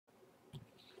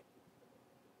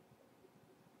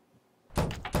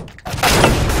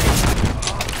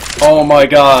Oh my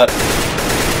god.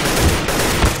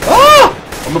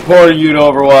 Ah! I'm reporting you to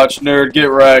Overwatch, nerd.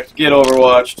 Get wrecked. Get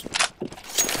Overwatched.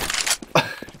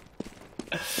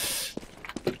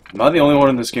 Am I the only one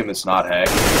in this game that's not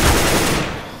hacked?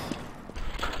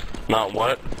 Not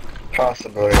what?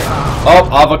 Possibly. Oh,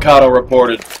 avocado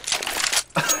reported.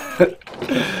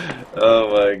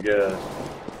 Oh my god.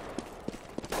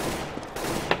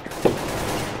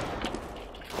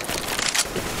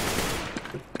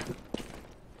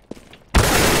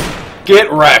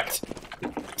 Get wrecked.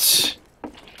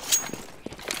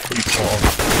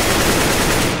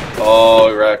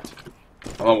 Oh, wrecked.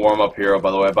 I'm a warm-up hero,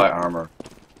 by the way. I buy armor.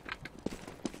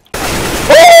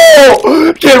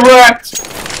 Oh! Get wrecked!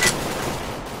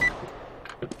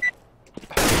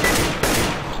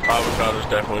 Avocado's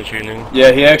definitely cheating.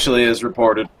 Yeah, he actually is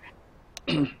reported.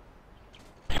 I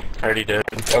already did.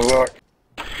 Oh, look.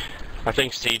 I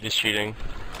think Seed is cheating.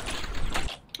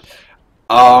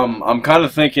 I'm kind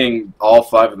of thinking all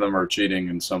 5 of them are cheating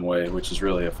in some way, which is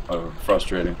really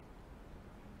frustrating.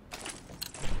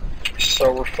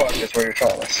 So we're fucked, is what you're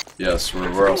telling us. Yes,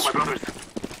 we're else.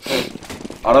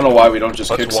 I don't know why we don't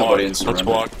just kick somebody and surrender.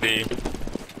 Let's walk B.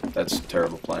 That's a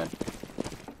terrible plan.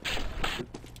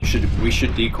 We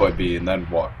should decoy B and then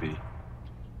walk B.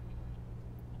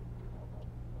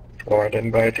 Well, I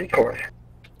didn't buy a decoy.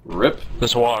 Rip.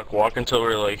 Let's walk until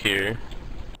we're like here.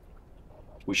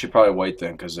 We should probably wait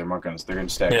then, because they're gonna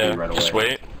stack B right away. Just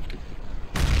wait.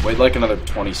 Wait like another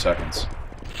 20 seconds.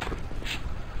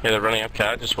 Yeah, they're running up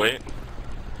cat, just wait.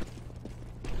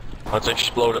 Let's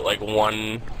explode at like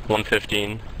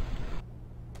 1:15.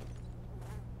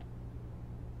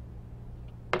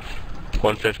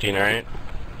 1:15, alright?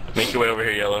 Make your way over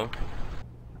here, Yellow.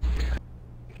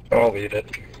 I'll lead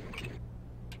it.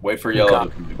 Wait for Yellow.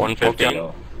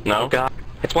 1:15? No? God.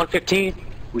 It's 1:15.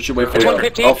 We should wait for It's Yellow.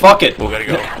 1:15. Oh, fuck it! We gotta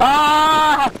go.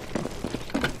 Ah!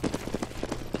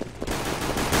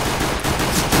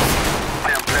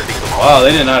 Wow,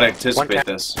 they did not anticipate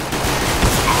this.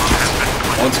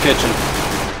 One's kitchen.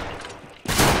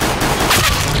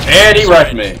 And he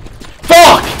wrecked me.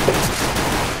 Fuck!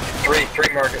 Three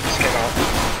markets came out.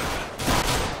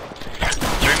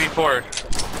 3v4.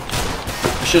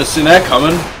 I should have seen that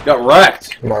coming. Got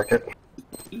wrecked. Market.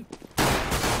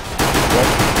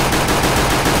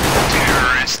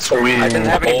 I didn't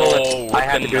have any bullets. Oh, I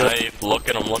had to do it. knife. Look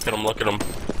at him, look at him, look at him.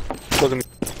 Look at me.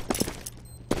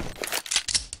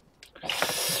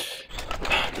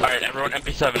 Alright, everyone,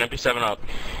 MP7 up.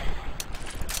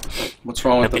 What's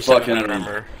wrong with the MP7 fucking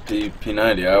armor.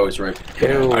 P90? I always rape.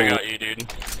 Ew. I got you, dude.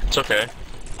 It's okay.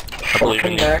 I believe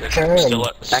in you. Back It's time. still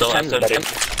Back time,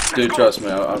 SMG. Dude, trust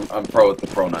me, I'm pro with the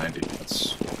Pro 90.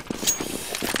 That's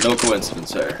no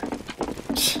coincidence there.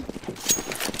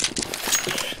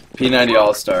 P90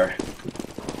 All-Star.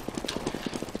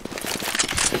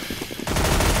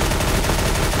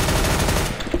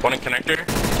 One in connector.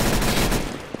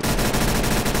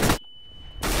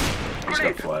 He's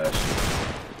got flash.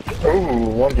 Ooh,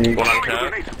 one deep. One on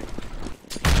cat.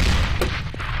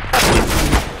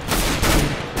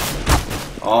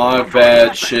 Oh,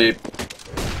 bad shape.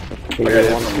 I got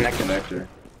hit One from the connector.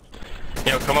 connector.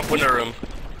 Yo, come up window room.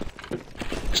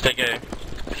 Just take A.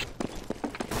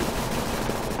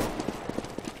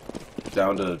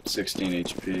 Down to 16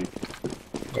 HP.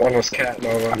 One was cat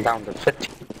Nova. I'm down to 15.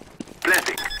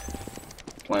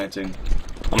 Planting.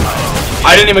 I'm not.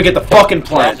 I didn't even get the fucking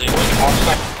plant.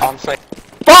 On site.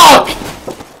 Fuck!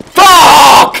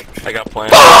 Fuck! I got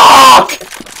plans. Fuck!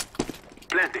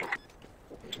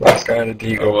 Last guy had a Or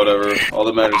deagle. whatever. All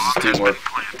that matters is teamwork.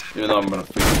 Even though I'm gonna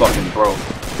be fucking broke.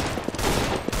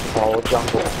 All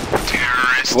jungle.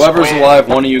 Whoever's alive,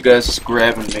 one of you guys is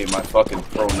grabbing me my fucking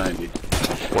Pro 90.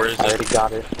 Where is I it? already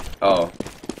got it. Oh.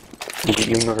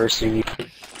 University.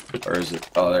 Or is it?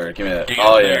 Oh, there. Give me that. Do you guys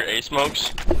Oh, know your yeah. A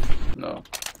smokes? No.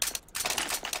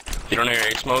 You don't know your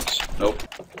A smokes? Nope.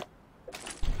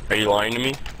 Are you lying to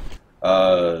me?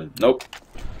 Nope.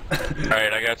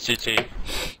 Alright, I got CT.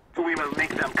 We will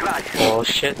make them cry. Oh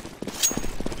shit.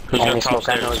 Who's Only got top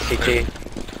smoke I know is stairs?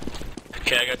 CT.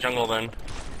 Okay, I got jungle then.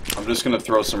 I'm just gonna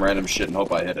throw some random shit and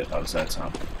hope I hit it. How does that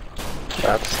sound?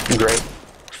 That's great.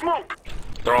 Smoke!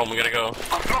 Throw them, we gotta go.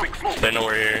 I'm throwing smoke. They know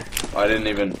we're here. I didn't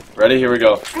even. Ready? Here we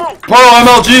go. Smoke! Pro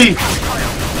MLG!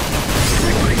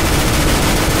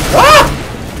 Ah!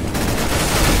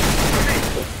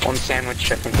 One sandwich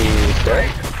chicken piece.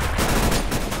 Right?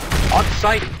 On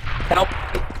site. Help.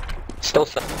 Still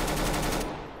set.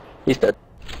 He's dead.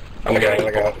 I got it,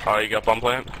 I got it. Oh, you got bomb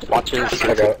plant? Watch his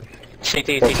I got it.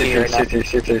 CT One right now.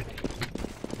 CT.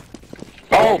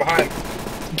 Oh, behind.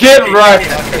 Get wrecked!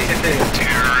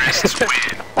 CT.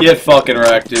 Get fucking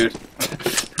wrecked, dude.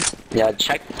 Yeah,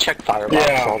 check firebox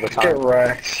Yeah, all the get time.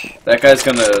 wrecked. That guy's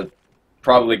gonna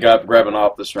probably grab an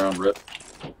op this round, Rip.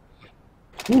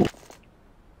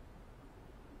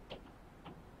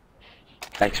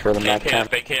 Thanks for the med AK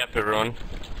camp. up, AK up, everyone.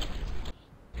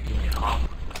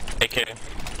 AK.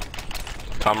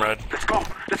 Comrade. Let's go.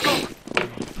 Let's go.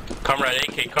 Comrade,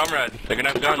 AK, comrade. They're gonna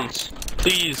have guns.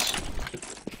 Please.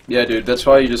 Yeah, dude, that's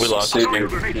why you We just lost. save your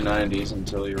P90s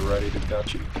until you're ready to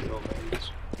got you kill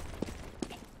those.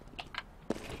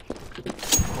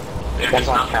 One's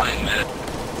on cap.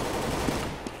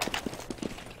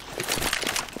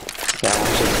 Yeah,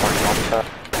 one's just flying off cap.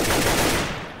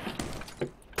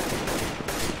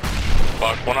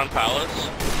 Fuck, one on Palace.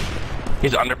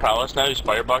 He's under Palace now, he's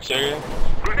firebox area.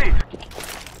 Grenade.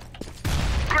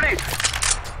 Grenade.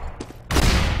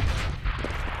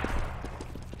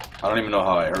 I don't even know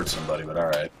how I hurt somebody, but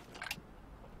alright.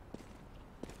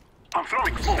 I'm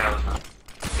throwing smoke.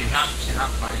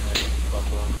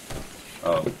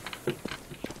 Oh.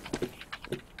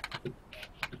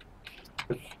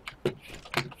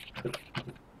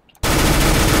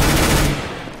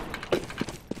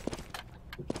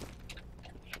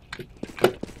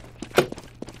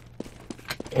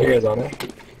 You guys on it?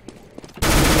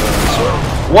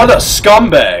 What a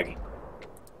scumbag!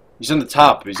 He's in the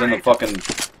top, he's in the fucking...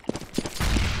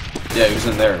 Yeah, he was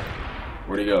in there.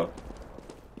 Where'd he go?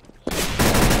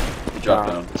 He dropped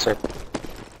down. Sir.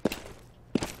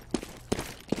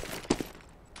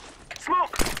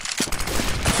 Smoke.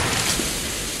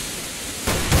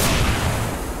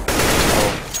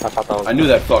 I thought that was. I knew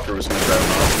that fucker was gonna grab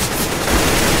him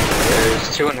off.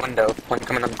 There's two in window. One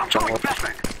coming in the I'm throwing jungle.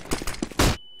 flashbang.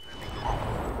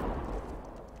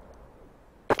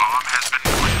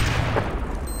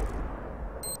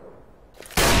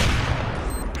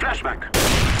 Flashbang.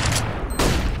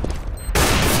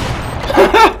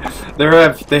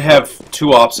 They have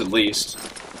 2 ops at least.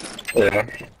 Yeah.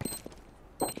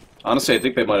 Honestly, I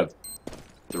think they might have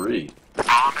 3. Yeah,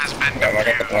 I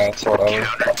got the pads, whatever.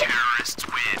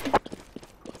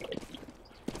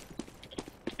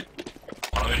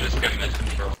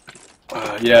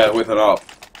 Yeah, with an op.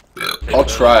 I'll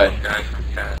try.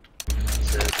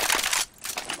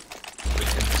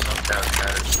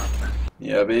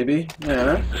 Yeah, baby.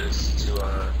 Yeah.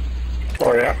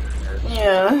 Oh yeah.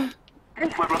 Yeah.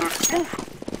 Move, my brothers. Move.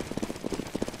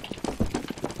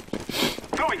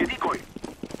 Throwing a decoy.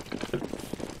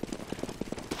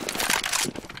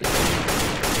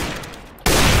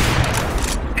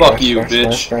 Fuck you, Nice,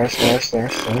 bitch.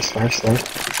 Nice.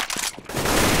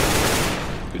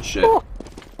 Good shit.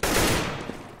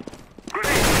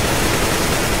 Grenade.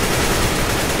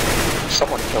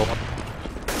 Someone killed him.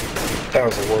 That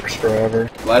was the worst throw ever.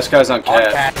 Last guy's on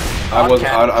cat. I On was.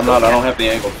 cat. I'm not. I don't have the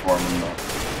angle for him though.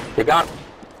 You got him.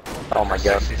 Oh my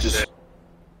god. Just.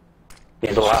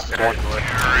 He's the last one.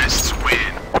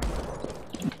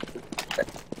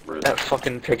 Really. That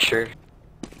fucking picture.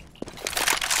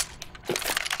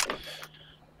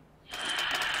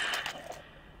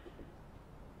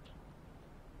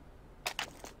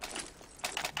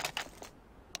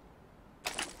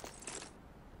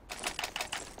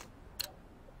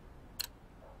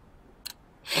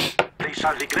 They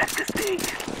shall regret this day.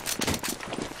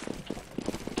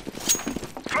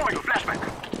 Throwing a flashbang.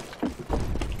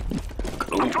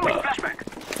 I'm throwing a flashbang.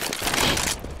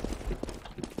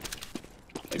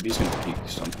 Maybe he's gonna peek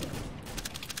something.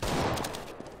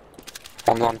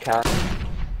 One's on cat.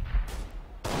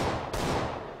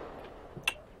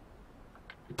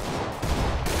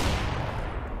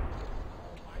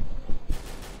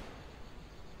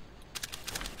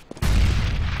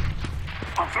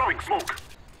 I'm throwing smoke.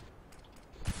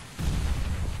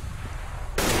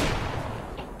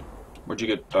 Where'd you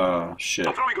get? Shit.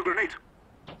 I'm throwing a grenade.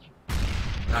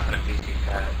 Not gonna beat you,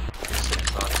 Pat.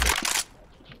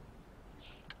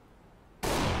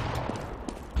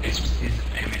 He's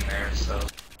aiming there, so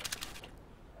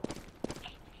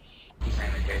he's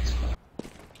aiming gates.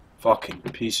 Fucking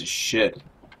piece of shit.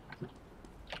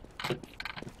 I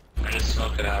just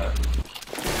smoke it out.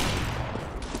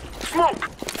 Smoke.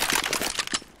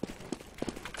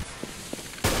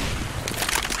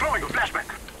 Throwing a flashbang.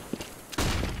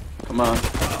 Come on.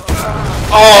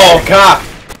 Oh god.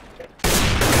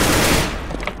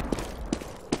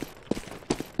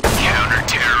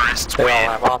 They all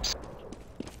have ops.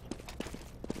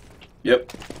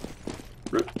 Yep.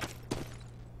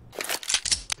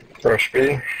 Rush B.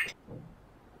 Yeah,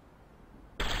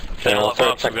 we'll throw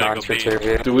Ops, we Tech gotta 9s go for 2 of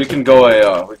you. Dude, we can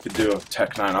go we could do a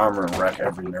Tech 9 armor and wreck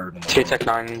every nerd in the 2 world. Tech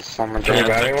 9s on the Can you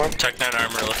jungle. buy anyone? Tech 9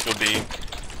 armor, let's go B.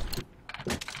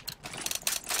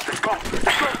 Let's go.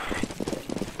 Let's go.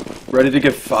 Ready to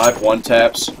give 5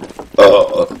 1-taps?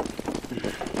 Got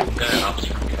ops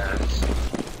from cats.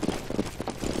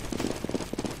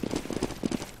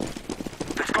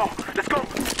 Let's go. Let's go.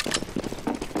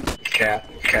 Cat.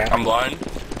 I'm blind.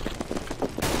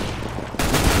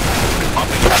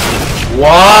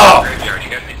 Wow! Graveyard, you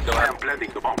guys need to go I am out. planting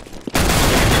the bomb.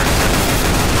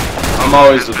 I'm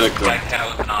always the victim. Black cat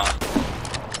with an op.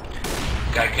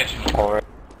 Gotta catch him. Alright.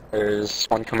 There's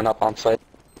one coming up on site.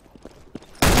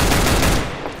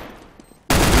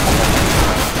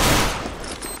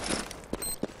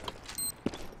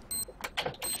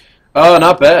 Oh,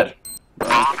 not bad.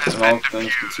 All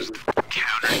things considered.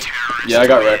 Yeah, I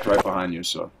got wrecked right behind you,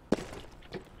 so.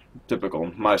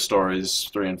 Typical. My story is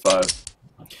 3 and 5.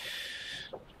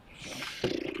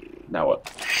 Now what?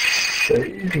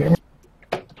 Save.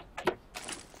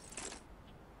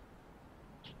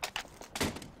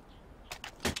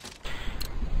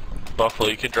 Buffalo,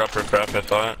 you could drop her crap, I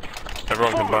thought.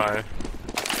 Everyone can buy.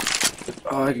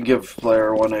 Oh, I can give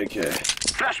player 1 AK.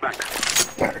 Flashback.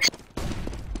 Thanks.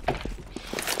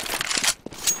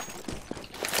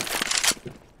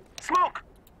 Smoke.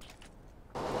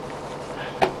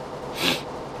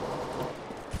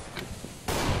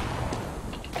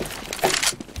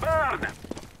 Burn.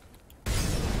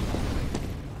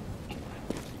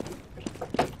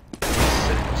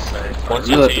 One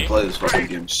You have to CT. play this fucking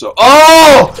game so.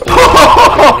 Oh! Shit,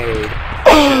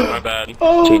 my bad.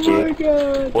 Oh GG. my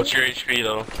god. What's your HP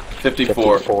though?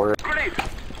 54. 54. Grenade.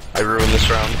 I ruined this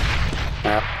round.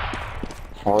 Yeah.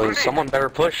 Well, someone better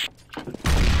push.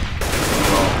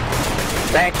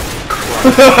 Thanks.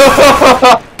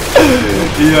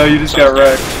 Yeah, you just got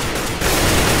wrecked.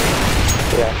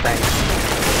 Yeah, thanks.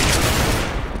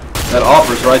 That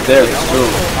offer's right there. There's two.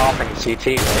 Off in CT,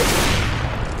 right?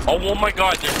 Oh my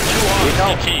god, there's 2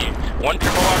 on CT. 1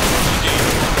 triple off,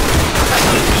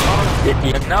 1 CT.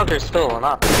 You know there's still an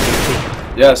op in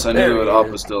CT. Yes, I There knew he it. Off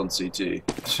is. was still in CT.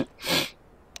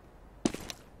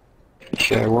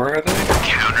 Okay, where are they?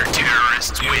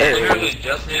 You literally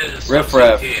just needed to Riff sub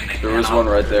raff. CT and they There ran was off. one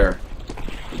right there.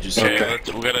 Did you see Okay,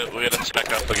 it? we gotta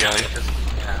spec up again.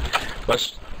 Yeah.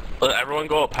 Let everyone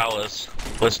go at Palace.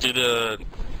 Let's do the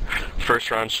first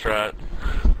round strat.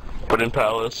 Put in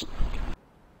Palace.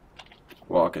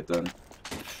 Walk it then.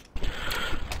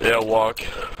 Yeah, walk.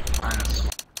 Minus.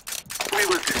 We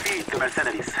will defeat the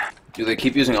mercenaries. Dude, they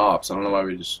keep using ops. I don't know why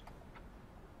we just.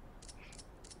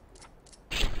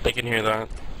 They can hear that.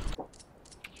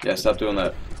 Yeah, stop doing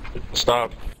that.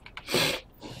 Stop.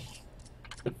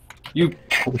 You.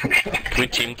 Can we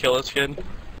team kill this kid?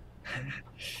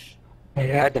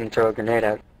 Yeah, I didn't throw a grenade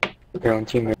at your own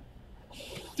teammate.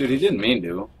 Dude, he didn't mean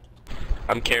to.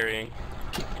 I'm carrying.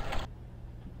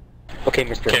 Okay,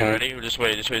 Mr. Okay, Hank. ready? Just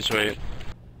wait.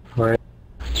 Right.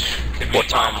 What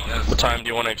time? What time do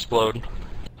you want to explode?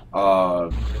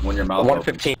 When your mouth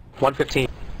 115. 115.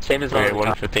 Same as Okay, last time.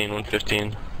 115,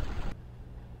 115.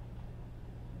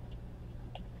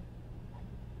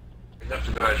 You have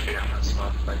to go actually on that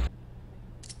smoke. Like,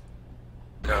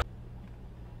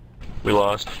 We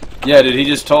lost. Yeah, dude, he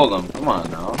just told them. Come on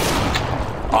now.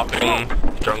 Hopping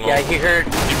jungle. Yeah, he heard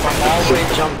from all the way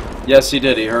jump. Yes, he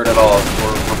did. He heard it all.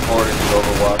 We're reporting to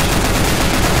Overwatch.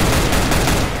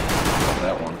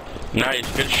 That one. Nice,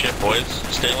 good shit, boys.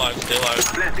 Stay alive, stay alive.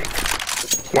 Planting.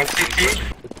 One CT.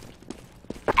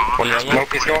 One jungle.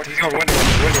 Nope, he's going window room.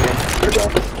 Good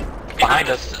job. Behind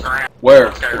us. Where?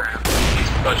 He's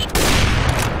pushed.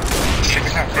 Take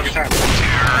your time.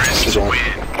 Good job.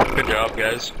 Good job,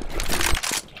 guys.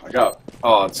 I got.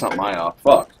 Oh, it's not my op.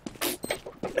 Fuck.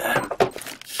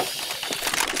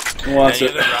 Who wants Any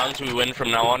it? of the rounds we win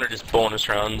from now on are just bonus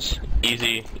rounds.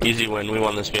 Easy win. We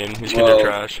won this game. These kids Well, are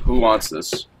trash. who wants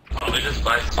this? Oh, they just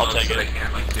buy I'll smoke take so it. they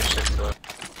can't like do shit to it.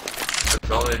 That's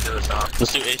all they do is off.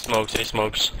 Let's do A smokes.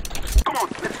 Come on,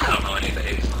 let's go. I don't know any of the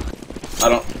A's. I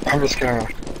don't. I'm just gonna.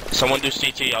 Someone do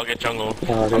CT, I'll get jungle.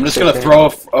 I'm just gonna throw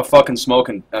a fucking smoke,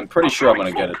 and I'm pretty sure I'm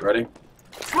gonna get it. Ready?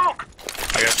 Smoke.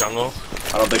 I got jungle.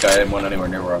 I don't think I went anywhere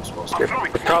near where I'm supposed to. I'm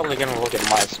throwing. We're probably gonna look at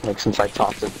my smoke since I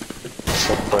tossed it.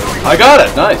 So, I got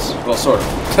it. Nice. Well, sort of.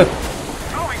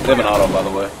 Throwing. They have an auto, by the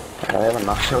way. I haven't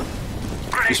knocked out.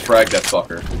 Just frag that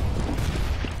fucker.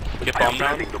 Get I am bomb down.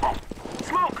 planting the bomb.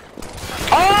 Smoke.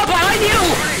 Oh, behind you!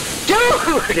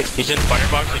 Dude! He's in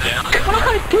firebox again.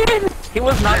 God damn it! He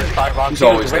was not in firebox. He's He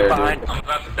was always right there, dude. behind I'm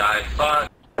about to die.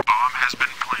 Fuck.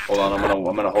 Hold on.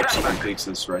 I'm gonna hope someone peeks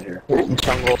this right here. him.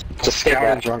 Jungle. Just stay Down in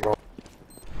back. jungle.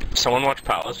 Someone watch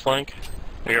Palace flank.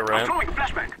 We got I'm ramp. throwing a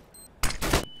flashback.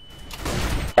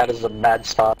 That is a bad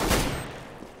stop. You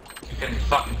can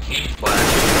fucking team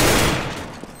flash.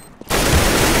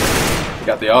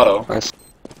 Got the auto. Nice.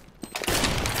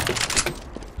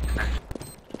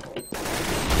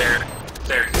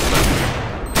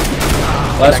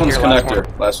 Last one's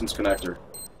connector. Last one's connector.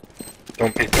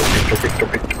 Don't peek, don't peek, don't peek,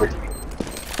 don't peek, don't peek.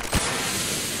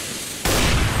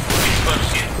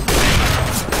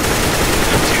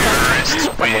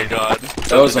 Oh my god.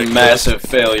 That was a massive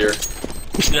failure.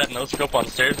 You see that no scope on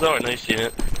stairs though? I know you've seen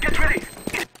it. Get ready.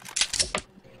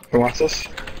 Who wants this?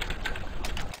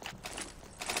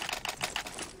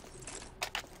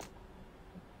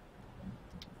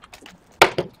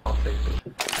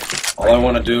 All I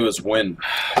want to do is win.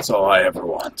 That's all I ever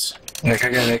want.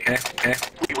 Okay, okay.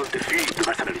 We will defeat the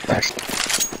mercenaries. Thanks.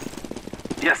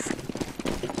 Yes.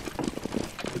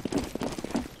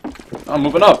 I'm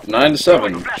moving up, 9 to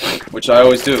 7, which I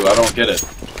always do. I don't get it.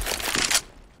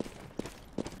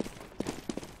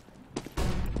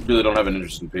 Really don't have an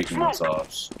interest in peeking these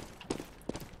offs.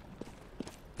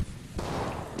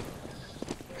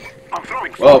 I'm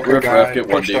throwing. Well, Riff Raff, get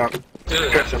one deep.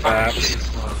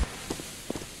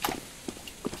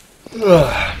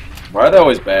 Why are they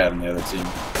always bad in the other team?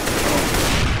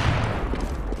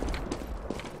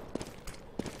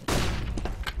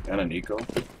 And an eco?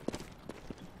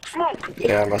 Smoke.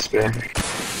 Yeah, must be.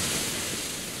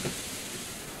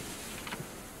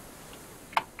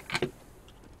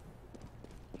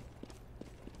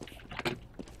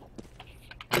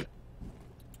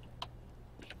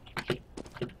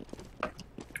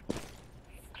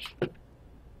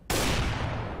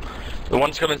 The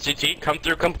one's coming CT. Come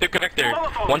through connector.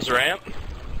 One's ramp.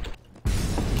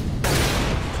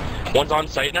 One's on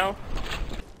site now.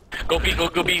 Go B, go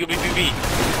B, go B, B, B.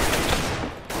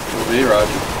 Go B,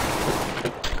 Roger.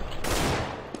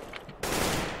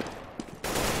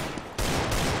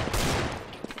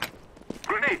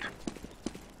 Grenade.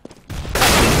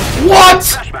 What?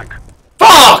 Flashback.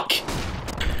 Fuck!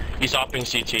 He's hopping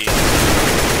CT.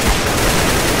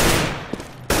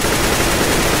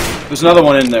 There's another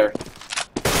one in there.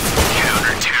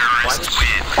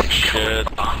 Shit.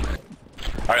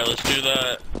 Alright, let's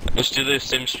do the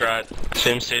same strat.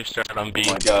 Same safe strat on B.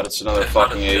 Oh my god, it's another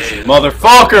fucking Asian.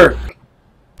 Motherfucker!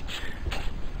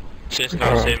 Say it's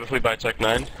not safe if we buy Tech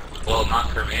 9. Well, not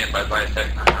for me. If I buy a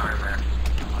Tech 9 armor,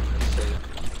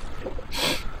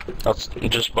 Let's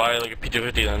just buy like a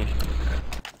P250 then.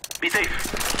 Be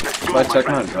safe. Let's go, By my Tech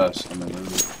friend. 9 best. I mean,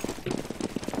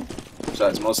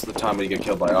 besides, most of the time we get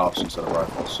killed by ops instead of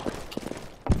rifles.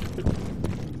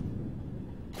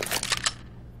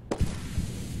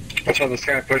 That's how this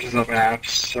guy pushes up apps,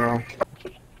 so.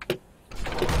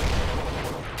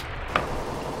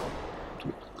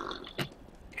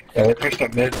 Yeah, they pushed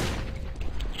up mid.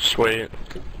 Just wait.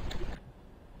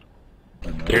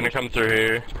 You're gonna come through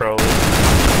here, probably.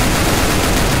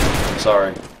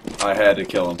 Sorry, I had to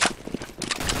kill him.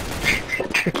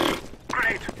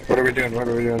 Grenade. What are we doing? What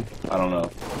are we doing? I don't know.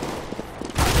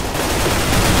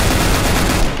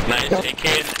 Nice, AK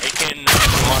and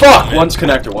Fuck! One's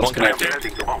connector, one's connector.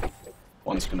 Planting the bomb.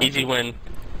 One's connector. Easy win.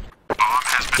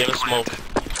 Give a smoke.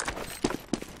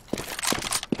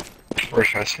 Where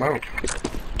should I smoke?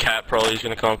 Cat probably is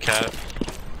gonna call Cat.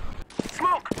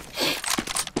 Smoke.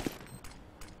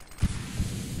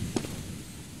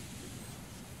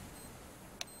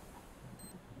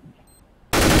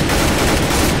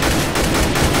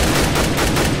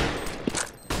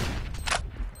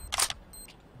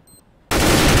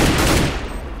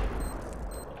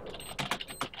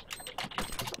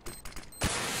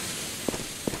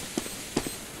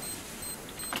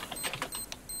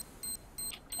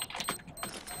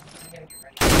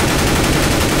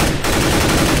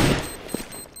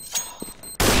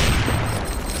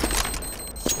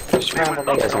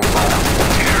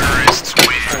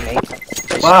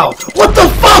 Wow! What the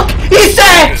fuck? He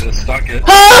said! Just stuck it.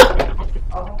 Huh?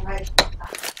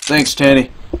 Thanks,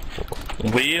 Tanny.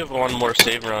 We have won more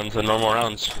save rounds than normal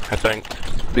rounds, I think.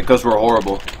 Because we're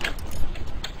horrible.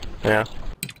 Yeah.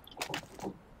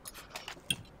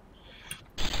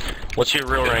 What's your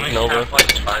real rank, we Nova? have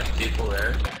like 5 people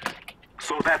there.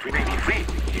 So that we may be free.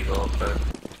 People, but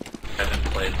haven't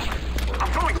played.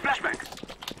 I'm throwing a flashbang.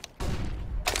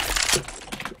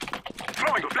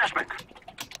 Throwing a flashbang.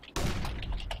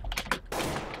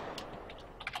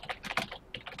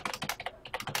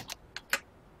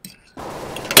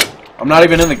 I'm not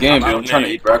even in the game, dude. out I'm trying to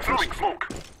nade. eat breakfast. Throwing smoke.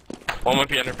 One might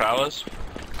be under palace.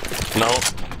 No.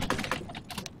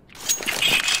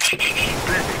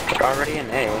 Already an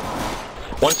A.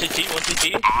 One CT, one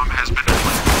CT.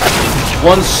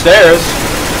 One's stairs.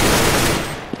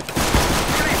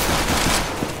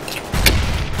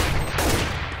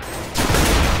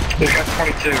 They got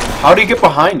 22. How do you get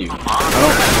behind you?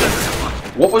 I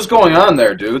don't... What was going on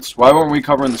there, dudes? Why weren't we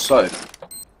covering the site?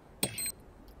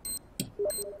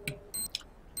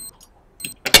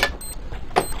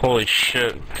 Holy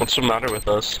shit. What's the matter with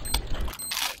us?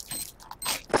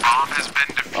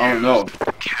 I don't know.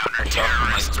 It's up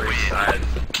from like 3 sides.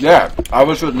 Yeah, I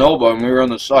was with Nova and we were on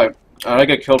the site, and I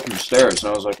get killed from stairs,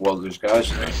 and I was like, well, there's guys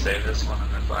Should we there. save this one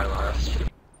and then buy last?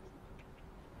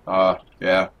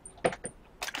 Yeah.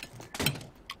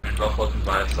 We're both looking to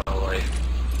buy so like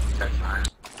Tech 9.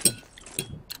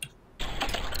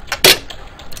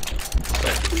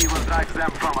 We will drive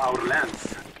them from our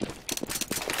lands.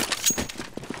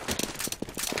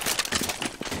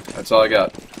 That's all I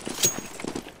got.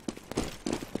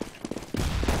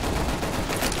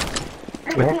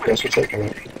 Well, I guess we're taking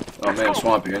it. Oh man,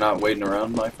 Swampy, you're not waiting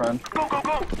around, my friend? Go, go,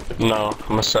 go! No,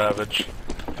 I'm a savage.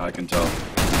 I can tell.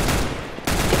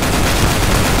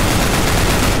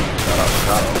 Shout out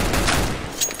Chicago.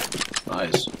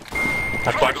 Nice.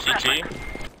 I flashed CT.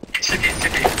 City.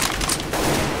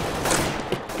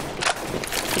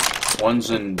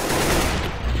 One's in...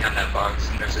 Behind that box,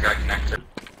 and there's a guy connected.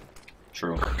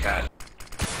 True. Or a cat.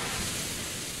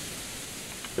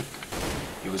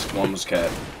 One was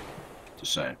cat.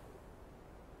 Just saying.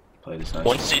 Play this nice.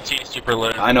 One CT super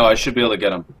lit. I know, I should be able to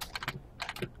get him.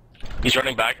 He's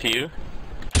running back to you.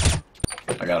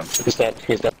 I got him. He's dead.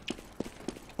 He's dead.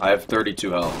 I have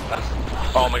 32 health.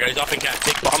 Oh my god, he's off in cat.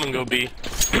 Take bomb and go B.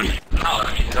 No,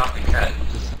 I mean, he's off the cat.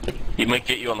 He might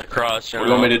get you on the cross. What do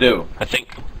you want me to do? I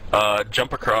think,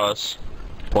 jump across,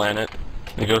 planet,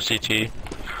 and go CT.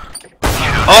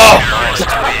 Oh!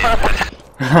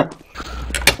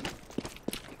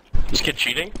 Is kid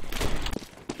cheating?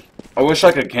 I wish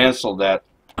I could cancel that.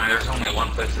 I mean, there's only one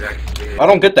place that I can be. I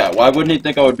don't get that. Why wouldn't he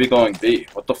think I would be going B?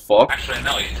 What the fuck? Actually,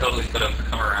 no, you totally could have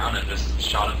come around and just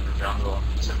shot him in the jungle.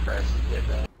 I'm surprised he did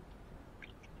that.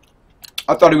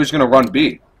 I thought he was gonna run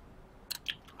B.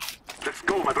 Let's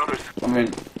go, my brothers. I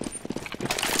mean,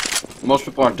 most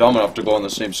people aren't dumb enough to go on the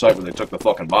same site where they took the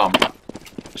fucking bomb.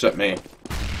 Except me.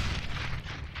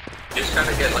 You just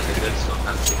gotta get like a good swim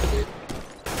on CT.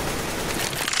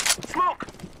 Smoke!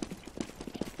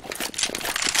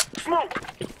 Smoke!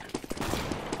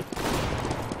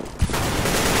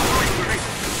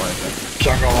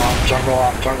 Jungle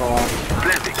on.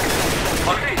 Blending.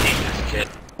 Fucking hate this kid.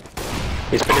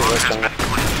 He's pretty low down.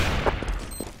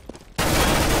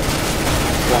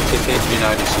 One CT.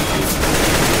 B90 CT.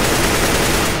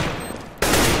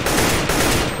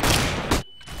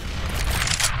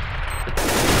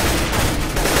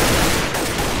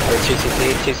 Or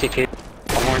two CT.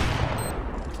 One more.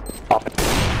 Pop it.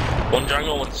 One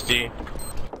jungle, one CT.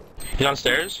 He's on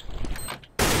stairs?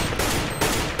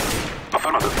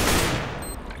 Affirmative.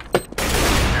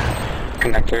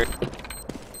 Connector.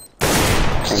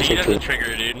 CT doesn't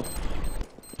trigger, dude.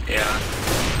 Yeah.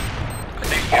 I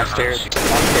think Downstairs.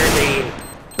 Downstairs,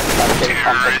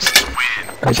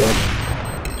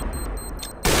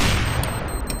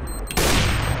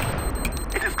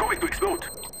 It is going to explode.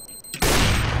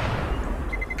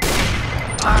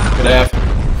 Good afternoon.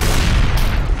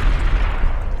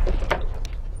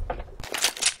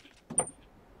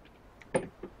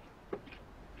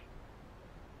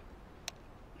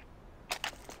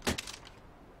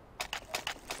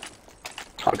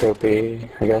 I'll go B,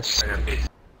 I guess.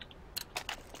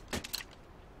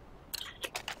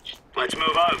 Let's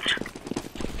move out.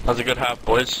 That was a good half,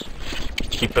 boys.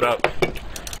 Keep it up.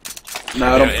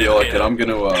 Nah, I don't feel like it. I'm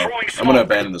gonna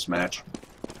abandon this match.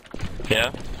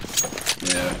 Yeah?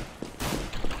 Yeah.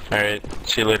 Alright,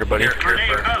 see you later, buddy.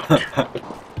 Grenade out.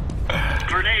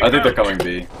 Grenade I think they're out. coming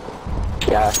B.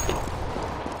 Yeah.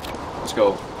 Let's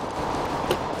go.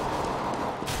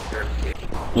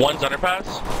 One's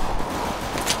underpass.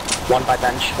 One by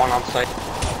bench, one on site,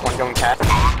 one going cat.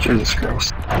 Jesus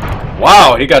Christ.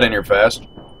 Wow, he got in here fast.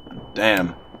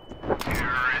 Damn.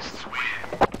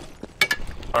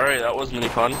 Alright, that wasn't any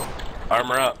fun.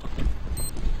 Armor up.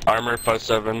 Armor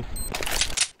 5-7.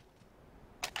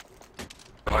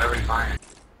 Why are we fine?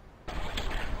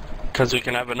 Because we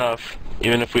can have enough,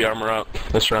 even if we armor up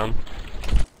this round.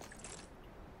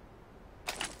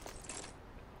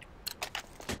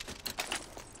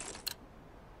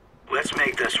 Let's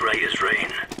make this Reyes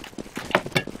rain.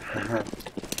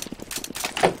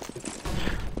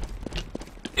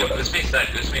 Yo, this makes that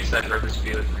purpose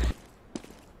be with me.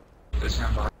 This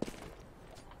round.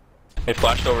 They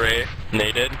flashed over A,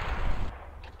 naded.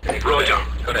 Hey, go to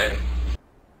A.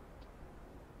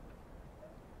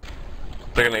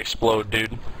 They're gonna explode,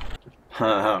 dude.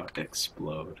 Haha,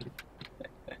 explode.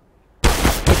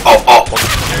 Oh!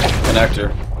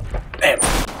 Connector. Damn.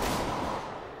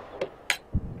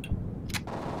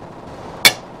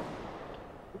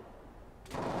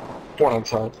 One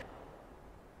inside.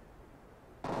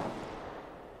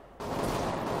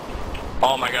 On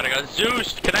Oh my god, I got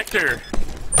Zeus connector.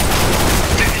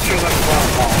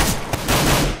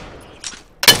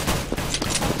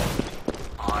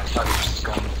 Oh, I thought he was just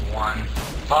going with one.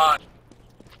 Fuck.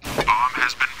 Bomb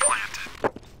has been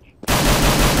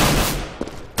planted.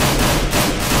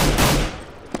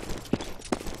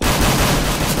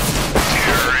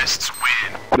 Terrorists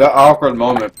win. That awkward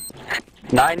moment.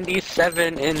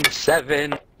 97 in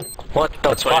 7. What the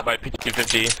That's why I fuck? buy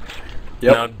PT50.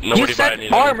 Yep. No, You nobody buy said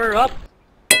anything. armor up.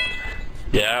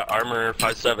 Yeah, armor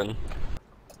 5.7.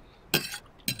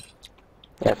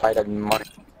 Yeah, if I had money,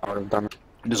 I would have done it.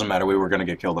 It doesn't matter, we were gonna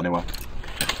get killed anyway.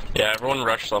 Yeah, everyone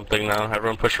rush something now.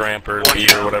 Everyone push ramp or Watch B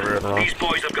or out. whatever. I don't know. These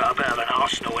boys have got a bit of an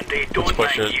arsenal and they don't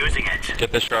push mind it. using it.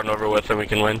 Get this round over with and we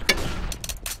can win.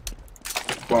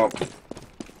 Well,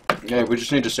 yeah, we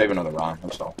just need to save another round,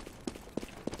 that's all.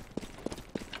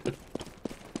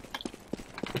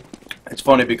 It's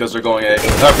funny because they're going A.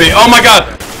 B. Oh my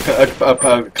god!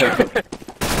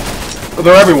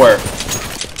 They're everywhere.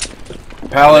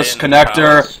 Palace, Man,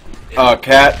 connector, Palace.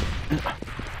 cat.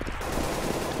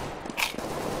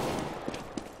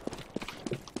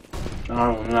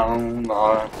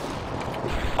 No.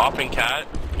 Hopping cat?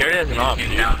 He already has an op, Keep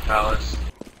dude. down, Palace.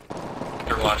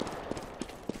 You're watching.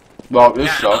 Well, this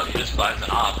Yeah, no, sucks. he just flies an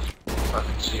op.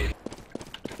 Fucking shit.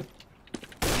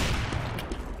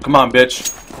 Come on,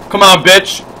 bitch. Come on,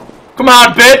 bitch. Come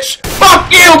on, bitch.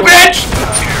 Fuck you, bitch!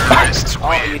 Terrorists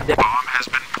Oh, you win. did. Bomb has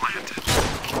been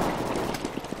planted.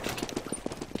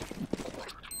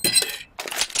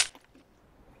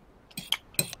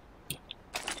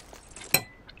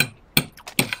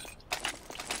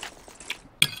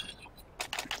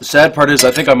 The sad part is,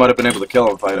 I think I might have been able to kill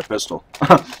him if I had a pistol.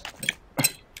 Let's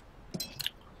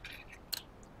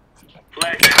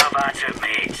have at it,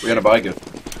 mates. We're gonna buy good.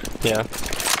 Yeah.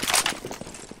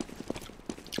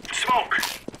 Smoke.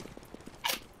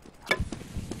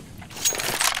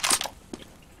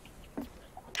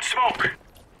 Smoke.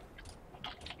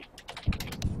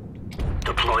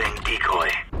 Deploying decoy.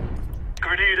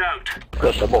 Grenade out.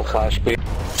 The double flash B.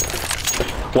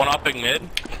 One hopping mid.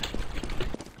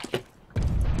 I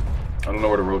don't know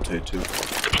where to rotate to.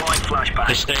 Deploying flashbang.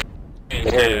 Just stay.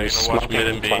 There You're is gonna watch mid smoking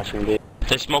and B. flashing B.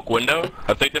 They smoke window.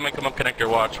 I think they might come up connector.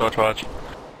 Watch. Up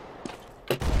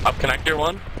connector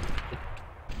one.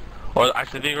 Or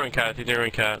actually, they're going cat. They're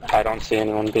going cat. I don't see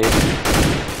anyone B.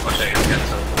 Watch out, you get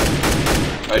some.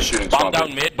 Nice shooting, Bomb Stomp.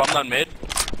 down mid. Bomb down mid.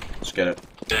 Let's get it.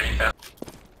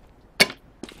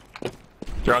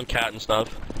 They're on cat and stuff.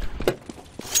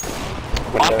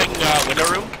 Window. Window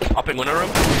room. Upping window room.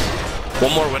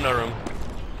 One more window room.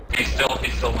 He's still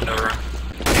window room.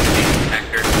 He's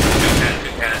connector.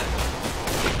 Two cat.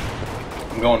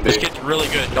 I'm going This B. kid's really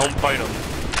good. Don't fight him.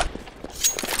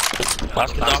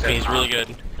 Last kid's off me. He's really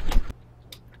good.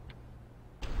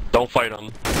 Don't fight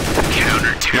him.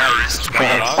 Counter terrorists Pull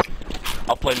that win. off.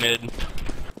 I'll play mid.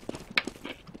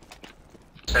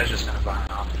 This guy's just gonna buy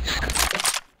an op.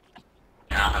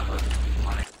 Yeah, I'll have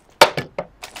money.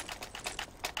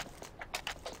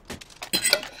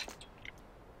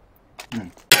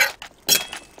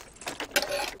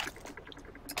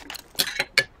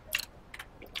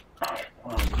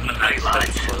 Hey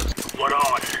lads, we're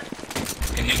on.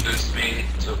 Can you boost me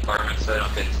to apartments that don't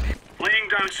fit me? Laying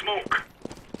down smoke.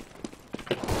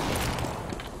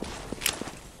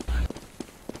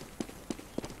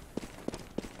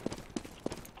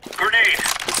 Grenade.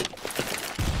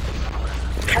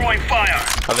 Throwing fire.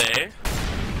 Are they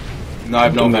A? No, I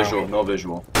have no No. visual. No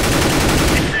visual.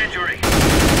 Incendiary.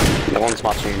 No one's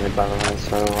watching mid, by the way,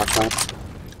 so watch out.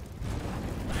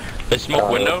 They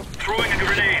smoke window. Throwing a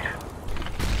grenade.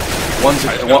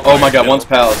 Oh my god, one's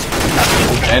palace.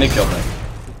 And he killed me.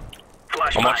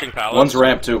 Flashbang. I'm watching palace. One's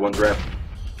ramp too, one's ramp.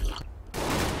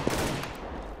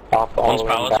 Pop all One's the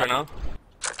way palace back. right now.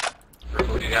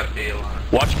 Purple, you got B alone.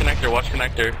 Watch connector. Watch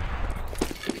connector.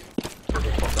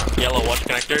 Purple, hold on. Yellow. Watch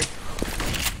connector.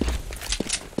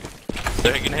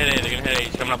 They're gonna hit A. They're gonna hit A.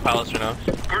 He's coming up palace right now.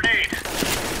 Grenade.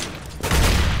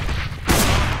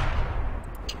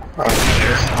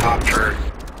 Tetris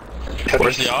op.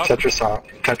 Where's the op? Tetris op.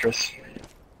 Tetris.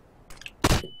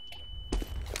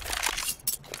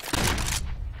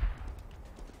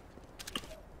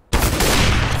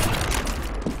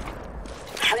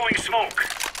 Throwing smoke.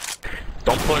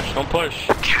 Don't push. Don't push.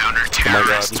 Counter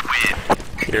terrorists win.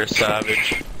 You're a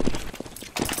savage.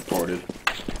 Reported.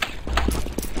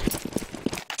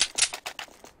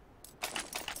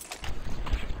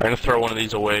 I'm gonna throw one of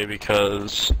these away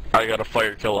because I got a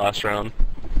fire kill last round.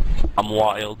 I'm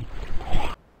wild.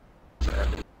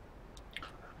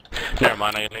 Never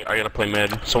mind, I gotta play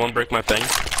mid. Someone break my thing.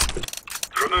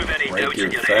 Remove any Break doubts your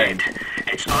in your thing. head.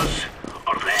 It's us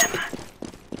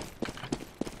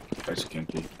Ice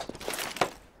kinky.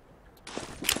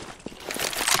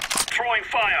 Throwing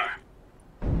fire.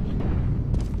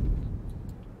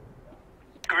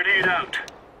 Grenade out.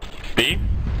 B?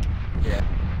 Yeah.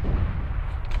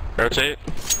 Rotate.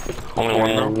 Only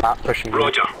one though. Not pushing me.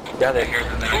 Roger. Yeah, they're Here,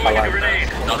 then they Throwing a like grenade.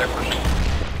 No, they're pushing.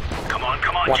 Come on,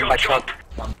 come on, one by jump, truck.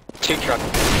 jump. 2 truck.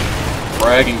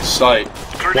 Fragging sight.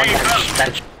 One Grenade out.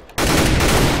 bench.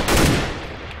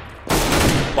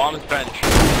 Bomb is bench.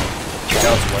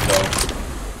 Scouts window.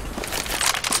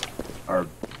 Or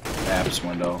apps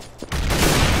window.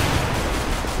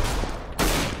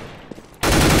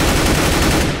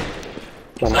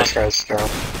 Well, nice guys, go.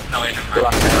 No, wait, Go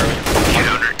never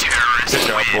mind. Good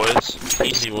job, boys.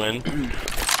 Easy win.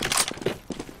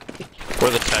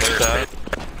 Where the text at?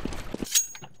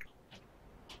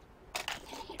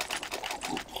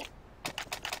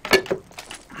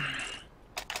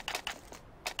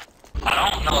 I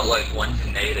don't know, like, when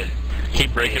to nade it.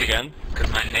 Keep breaking again.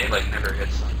 Because my nade, like, never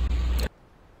hits them.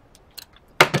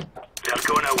 They're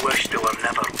gonna wish they were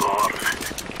never born.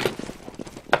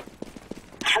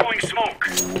 Throwing smoke.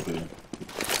 Okay.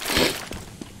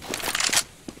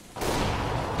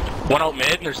 One out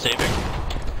mid, they're saving.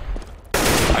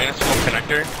 I'm gonna smoke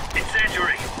connector.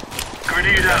 Incendiary.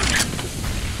 Grenade out.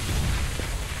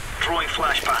 Throwing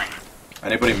flashbang.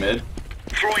 Anybody mid?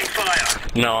 Throwing fire.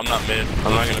 No, I'm not mid.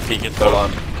 I'm not gonna peek it Hold though.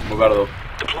 on. Move out of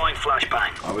Deploying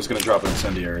flashbang. the... I was gonna drop an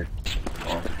incendiary.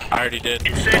 Oh. I already did.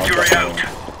 Incendiary Oh, out.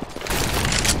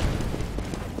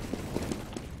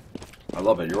 I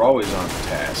love it. You're always on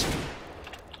task.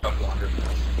 Up longer.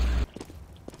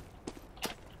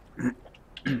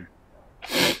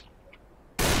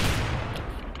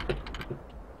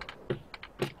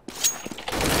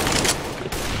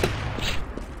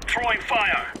 Throwing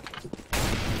fire.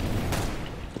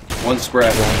 One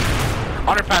spread.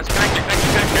 Underpass, connector,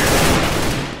 connector, connector.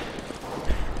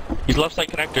 He's left side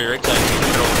connector, right side.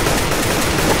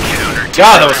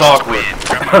 God, that was awkward.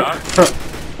 Grab my dot.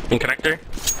 In connector.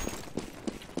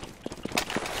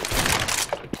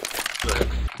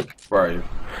 Where are you?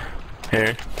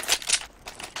 Here.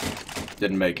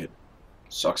 Didn't make it.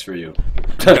 Sucks for you.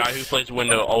 The guy who plays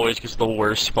window always gets the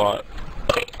worst spot.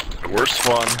 Worst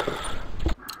one.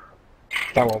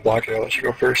 That won't block it, I'll let you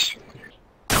go first.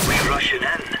 Are we rushing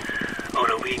in? Or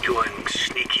are we going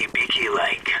sneaky beaky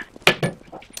like?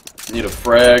 Need a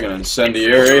frag and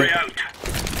incendiary. Out.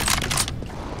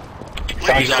 He's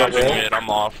Sounds awful good. mid, I'm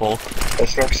awful.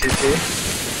 Let's go CT.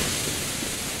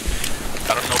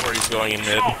 I don't know where he's going in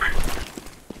mid. Smoke.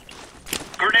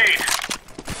 Grenade.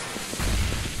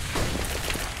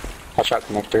 I'll shot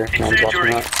connector. No one's watching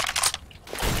Incendiary. that.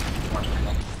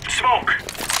 Smoke.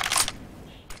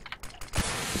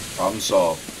 Problem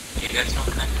solved. You guys don't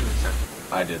connect to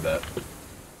this. I did that.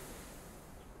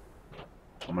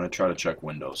 I'm gonna try to check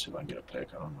windows, see if I can get a pick.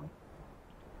 I don't know.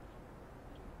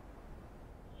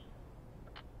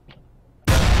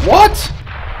 What?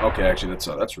 Okay, actually,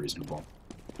 that's reasonable.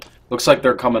 Looks like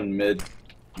they're coming mid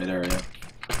area.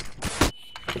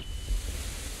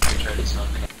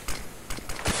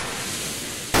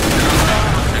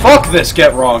 Fuck this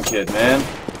get wrong kid, man.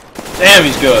 Damn,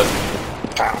 he's good.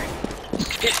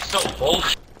 It's so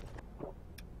bullshit.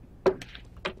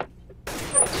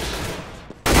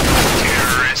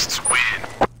 Terrorists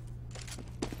win.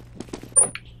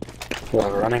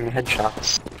 Well, running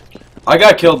headshots. I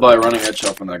got killed by a running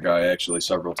headshot from that guy actually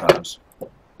several times.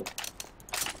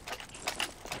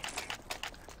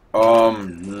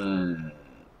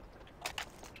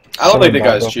 I don't think the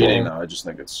guy's cheating though. I just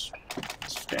think it's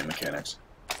game mechanics.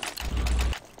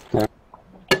 Move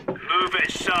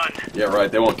it, son. Yeah,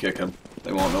 right. They won't kick him.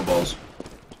 They won't. No balls.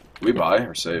 Do we buy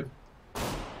or save?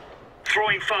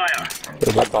 Throwing fire.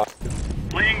 There's my bot.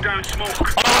 Laying down smoke.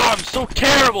 Oh, I'm so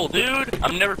terrible, dude!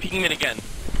 I'm never peeking it again.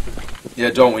 Yeah,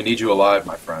 don't. We need you alive,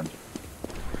 my friend.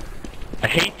 I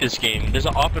hate this game. There's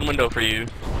an open window for you.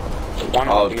 One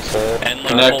Oh, on each side. And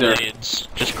like Connector. full nades.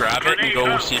 Just grab it and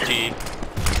go CT.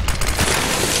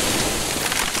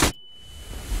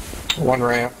 One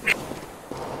ramp.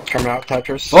 Coming out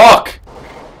Tetris. Fuck!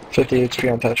 50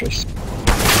 HP on Tetris.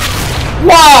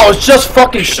 Wow, it's just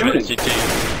fucking Should've been shooting. CT.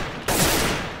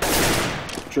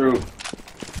 True.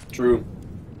 True.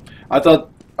 I thought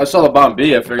I saw the bomb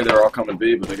B. I figured they were all coming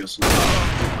B, but I guess not.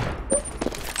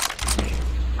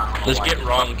 This get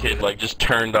wrong kid like just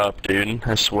turned up, dude.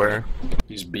 I swear.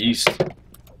 He's beast.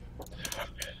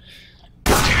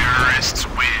 Terrorists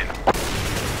win.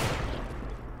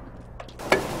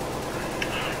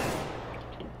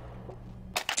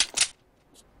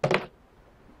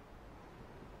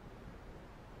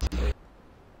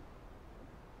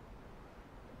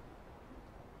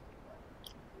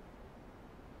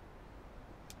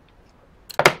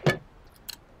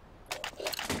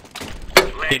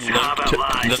 He linked to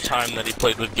the time that he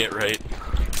played with Get Right.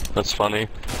 That's funny.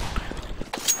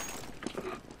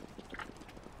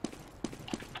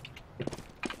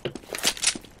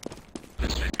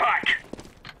 Back.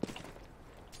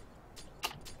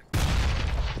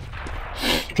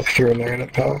 If you're in there in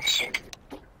it, Palace.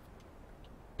 I'm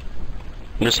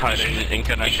just hiding in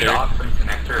connector. Shot from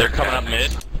connector. They're coming up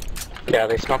mid. Yeah,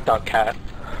 they smoked out cat.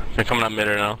 They're coming up mid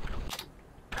right now.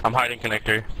 I'm hiding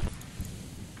connector.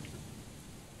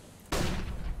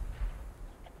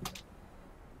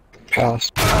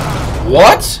 Palace.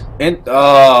 What? And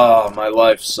my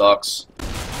life sucks.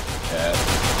 Cat.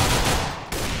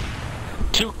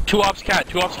 Two ops cat.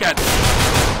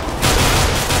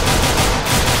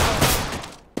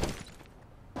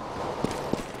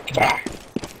 Ah.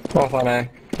 Both on A.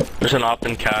 There's an op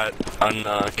and cat on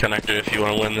connector if you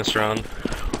want to win this round.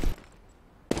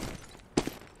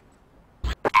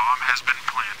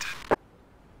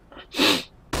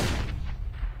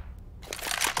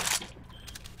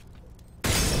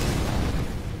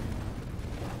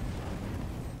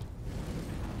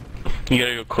 You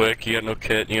gotta go quick, you got no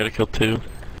kit, you gotta kill 2.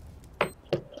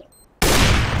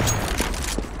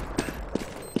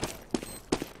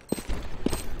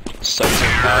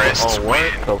 Oh,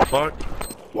 what the fuck?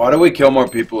 Why do we kill more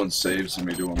people in saves than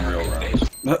we do in real rounds?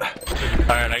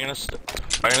 Alright, I'm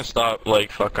gonna stop,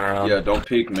 like, fucking around. Yeah, don't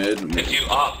peek mid. If you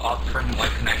op from like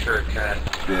connector or cat.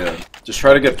 Yeah. Just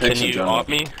try to get picks Can in you general. op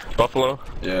me, Buffalo?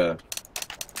 Yeah.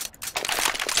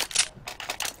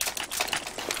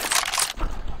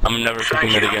 I'm never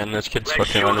picking mid again, this kid's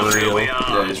fucking unreal.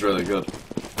 Yeah, he's really good.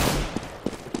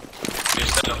 You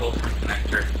set a hole from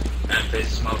connector. And if they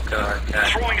smoke cat.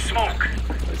 Throwing smoke.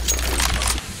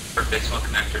 Or if they smoke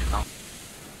connector, come.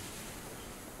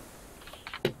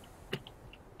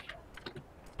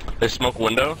 They smoke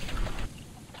window.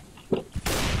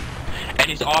 And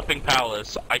he's opping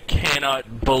Palace. I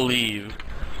cannot believe.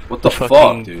 What the Fucking-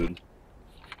 fuck, dude?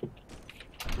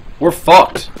 We're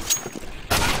fucked.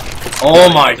 Oh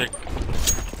my. You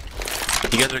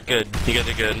guys are good. You guys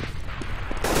are good. You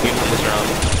can win this round.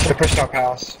 They pushed out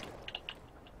Palace.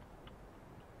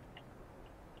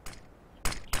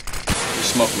 You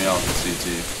smoked me out in CT.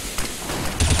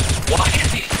 Why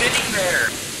is he sitting there?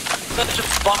 Such a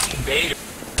fucking bait.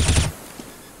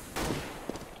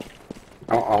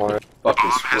 Oh, Fuck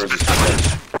this. Where's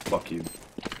this? Fuck you.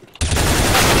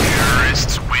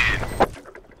 Terrorists win.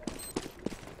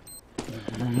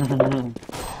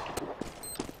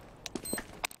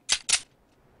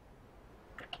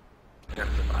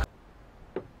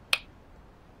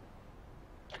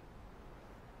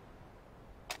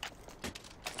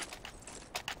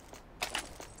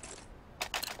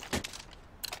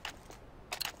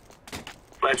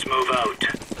 Let's move out.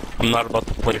 I'm not about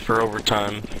to play for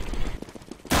overtime.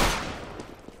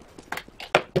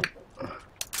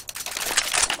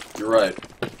 You're right.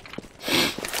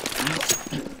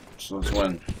 So let's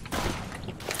win.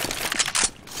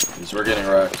 Because we're getting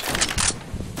wrecked.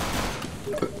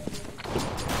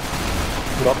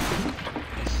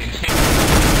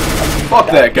 Fuck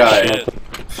that guy. Shit.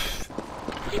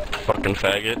 Fucking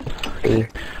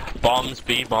faggot. Bombs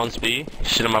B.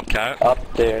 Shit him up, cat. up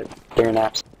there. They're in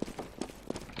apps.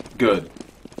 Good.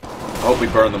 I hope we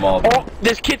burn them all. Oh,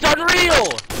 this kid's unreal!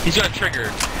 He's gonna trigger.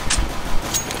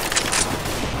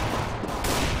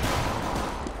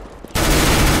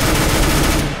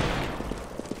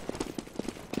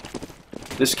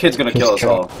 This kid's gonna kill us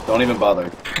all. Don't even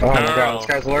bother. Oh my No. god, this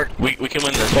guy's lurk. We can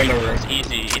win this. Window room.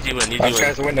 Easy win. This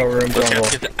guy's a window room This jungle.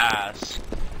 guy's kid's ass.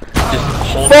 Just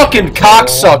hold. Fucking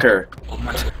cocksucker!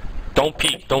 Don't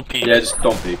peek. Yeah, just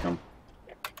don't peek him.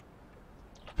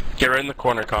 Get right in the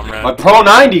corner, comrade. My Pro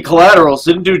 90 collaterals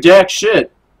didn't do jack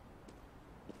shit.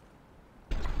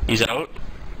 He's out.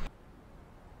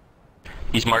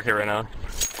 He's market right now.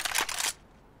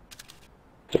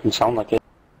 Didn't sound like it.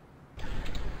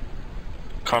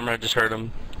 Comrade just heard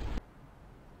him.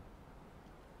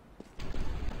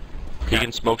 He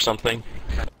can smoke something.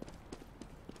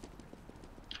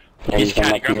 Yeah, He's gonna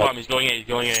catty, let grab you bomb, he's going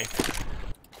A.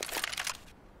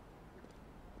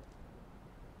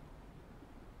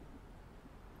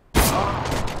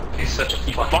 He's such a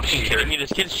You fucking fucking cheater. kidding me?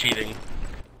 This kid's cheating.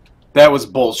 That was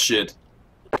bullshit.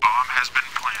 Bomb has been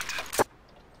planted.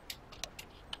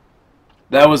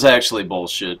 That was actually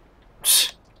bullshit.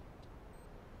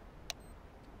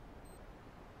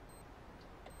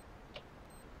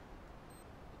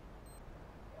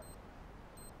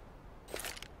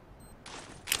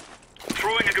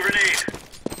 Throwing a grenade.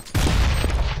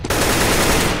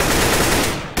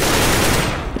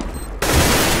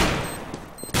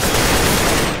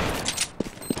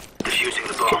 Defusing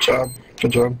the bomb. Good job.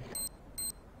 Good job.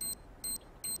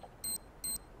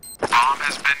 Bomb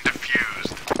has been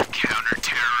defused.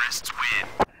 Counter-terrorists win.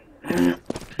 Yeah,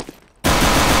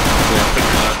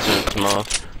 figure that to come off.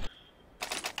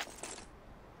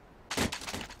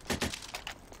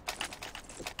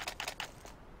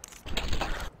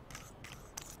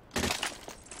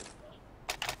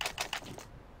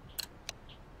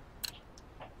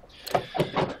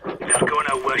 They're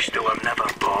gonna wish they were never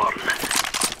born.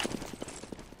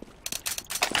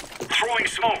 Throwing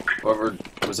smoke. Whoever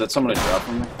was that someone I dropped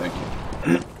from me? Thank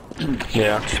you.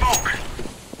 Yeah. Smoke.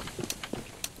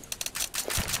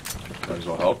 Might as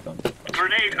well help them.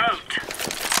 Grenade out.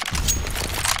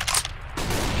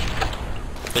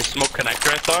 They smoke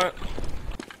connector, I thought.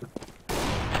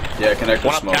 Yeah, connector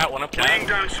One up smoke. cat, one up Laying cat.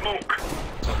 down smoke.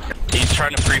 He's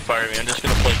trying to free fire me. I'm just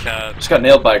gonna play cat. Just got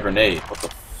nailed by a grenade. What the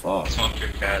fuck? Smoke your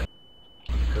cat.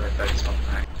 Good, I thought you smoked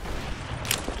back.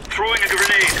 Throwing a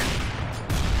grenade.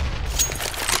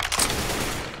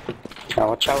 Oh,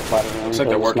 watch out, ladder room. Looks like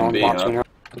they're There's no working one B, watching huh? up.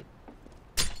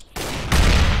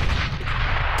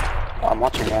 I'm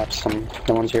watching maps,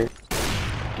 no one's here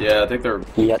Yeah, I think they're.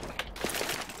 yet.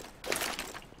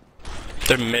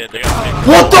 They're mid. They got mid.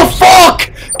 What the fuck?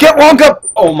 Get wrong up!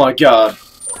 Oh my god.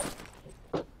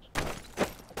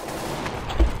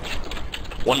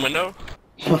 One window.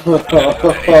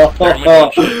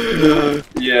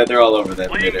 Yeah, they're all over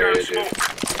that Laying mid down area, dude. smoke.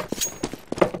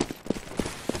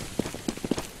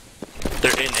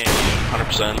 They're in A,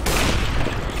 100%.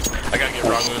 I gotta get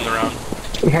wrong in the round.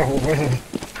 No way.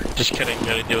 Just kidding.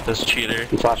 Gotta deal with this cheater.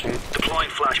 I'm flashing. Deploying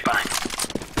flashbang.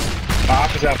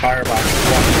 Opposite firebox.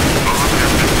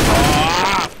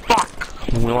 Ah, fuck!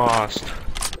 We lost.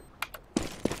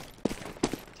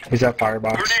 He's at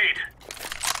firebox. Grenade.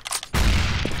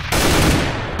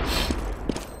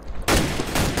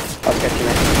 I'll get you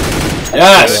next.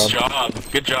 Yes! Good job.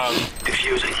 Good job.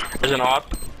 Diffusing. There's an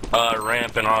op,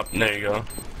 ramp and op. There you go.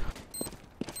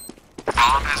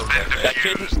 Bomb has been That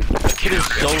kid is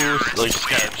so like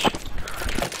sketch.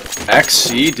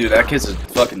 XC? Dude, that kid's a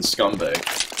fucking scumbag.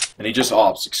 And he just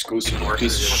ops exclusive.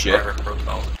 Piece of shit. Private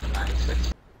profile with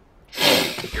 96.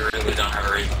 You really don't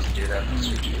have a reason to do that. That's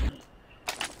what you do.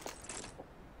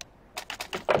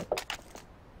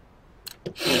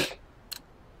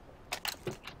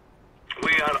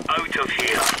 We are out of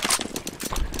here.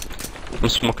 I'm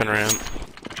smoking ramp.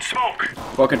 Smoke.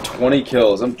 Fucking 20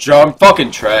 kills. I'm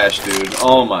fucking trash, dude.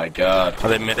 Oh my god. Are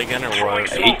they mid again or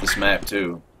what? I hate this map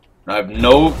too. I have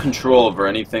no control over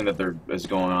anything that there is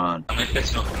going on. I'm gonna get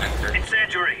smoke connector.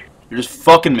 Incendiary. You're just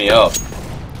fucking me up.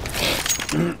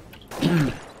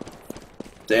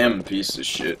 Damn piece of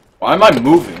shit. Why am I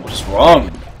moving? What's wrong?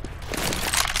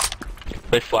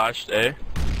 They flashed A.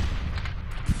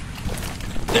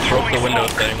 They broke the window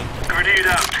thing. Grenade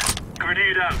out.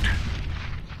 Grenade out.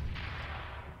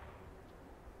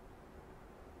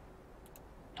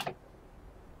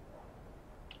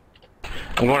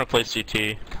 I'm going to play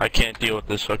CT. I can't deal with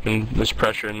this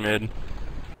pressure in mid.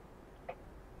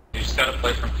 You just gotta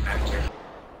play from connector.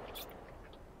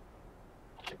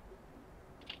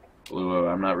 Blue,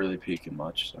 I'm not really peeking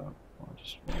much, so I'll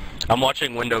just. I'm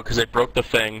watching window because they broke the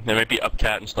thing. They might be up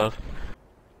cat and stuff.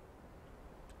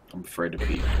 I'm afraid to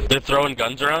peek. They're throwing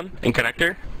guns around in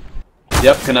connector.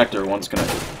 Yep, connector. One's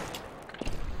connected.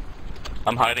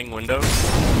 I'm hiding window.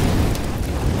 Just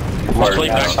play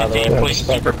back CT. Play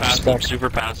super passive. Super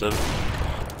passive.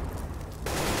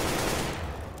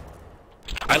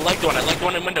 I like the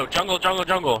one in window. Jungle, jungle,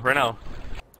 jungle. Right now.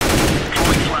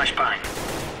 Throwing flashbang.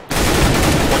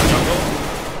 One jungle.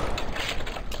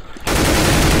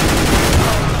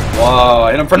 Wow,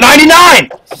 I hit him for 99!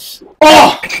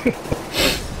 Oh!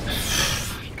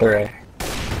 Hooray.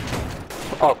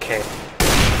 Okay.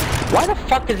 Why the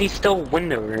fuck is he still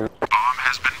window room? Bomb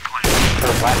has been planted.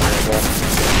 Or ladder room?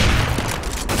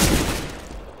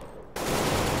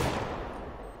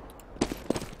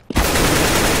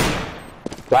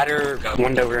 Ladder,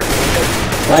 window room.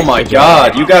 Oh my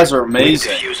god, you guys are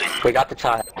amazing. Diffusing. We got the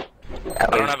tie. I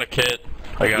don't have a kit.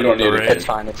 I got You don't need a raid. kit. It's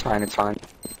fine, it's fine, it's fine.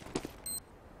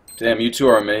 Damn, you two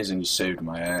are amazing. You saved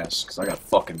my ass, because I got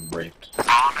fucking raped. Bomb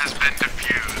has been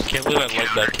defused. Can't believe I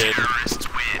like that kid. Terrorists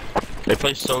win. They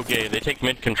play so gay. They take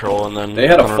mid control and then They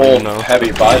had I a don't full really know. heavy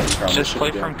Biden from Just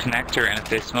play from connector, and if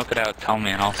they smoke it out, tell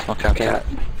me, and I'll smoke out Okay. that.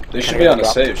 They should be on a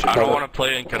save. Should I don't probably- want to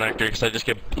play in connector because I just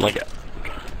get like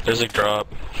there's a drop.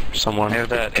 Someone. I have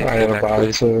that. I have a back, bot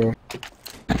please. too.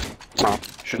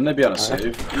 Shouldn't they be on a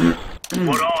save?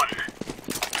 We're on.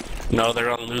 No,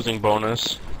 they're on losing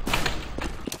bonus.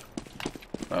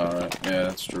 Alright, yeah,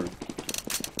 that's true.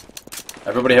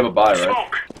 Everybody have a buy, right?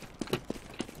 Smoke.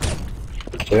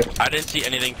 I didn't see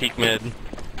anything peek mid.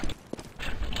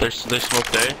 They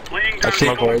smoked A. Laying A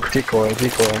down decoy.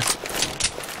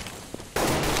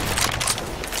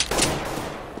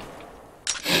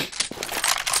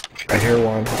 I hear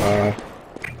one,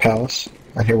 palace.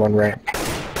 I hear one ramp.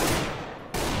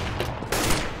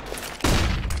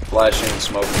 Flashing,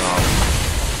 smoking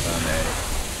off. And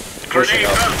A. Pushing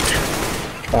grenade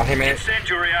up. out. He made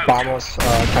Incendiary out. Vamos,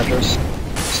 Tetris.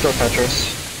 Still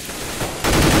Tetris.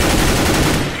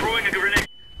 Throwing a grenade.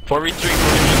 4v3,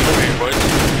 4v3, boys.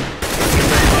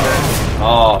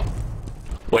 Oh,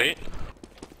 Wait.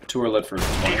 2 are lit for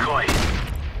 20. Decoy.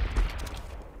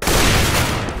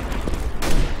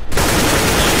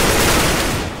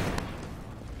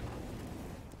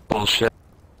 Bullshit.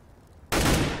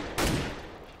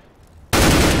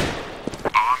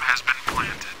 Bomb has been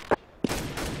planted.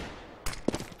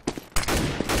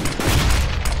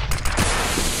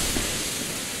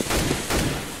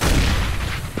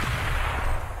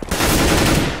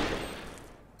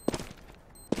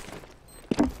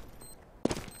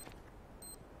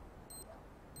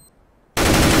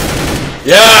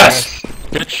 Yes!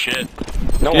 Good shit.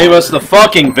 No Gave one. us the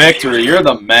fucking victory. You're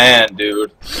the man,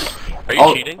 dude. Are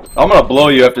you cheating? I'm gonna blow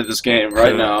you after this game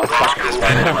right now.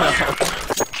 I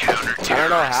don't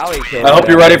know how he killed I hope me.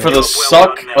 you're ready for the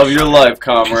suck of your life,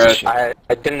 comrade. I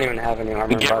didn't even have any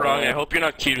armor. Get by the wrong, way. I hope you're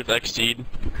not cute with XD.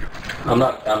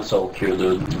 I'm so cute,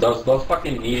 dude. Those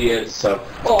fucking idiots. Oh,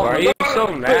 Why are you so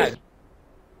mad?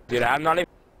 Dude, I'm not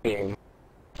even.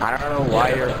 I don't know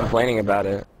why you're complaining about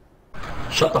it.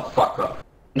 Shut the fuck up.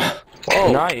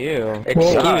 Oh, not you.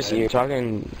 Excuse you.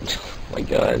 Talking. Oh my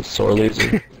god, sore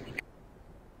loser.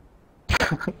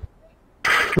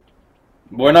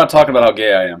 We're not talking about how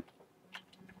gay I am.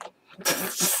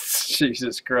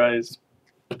 Jesus Christ.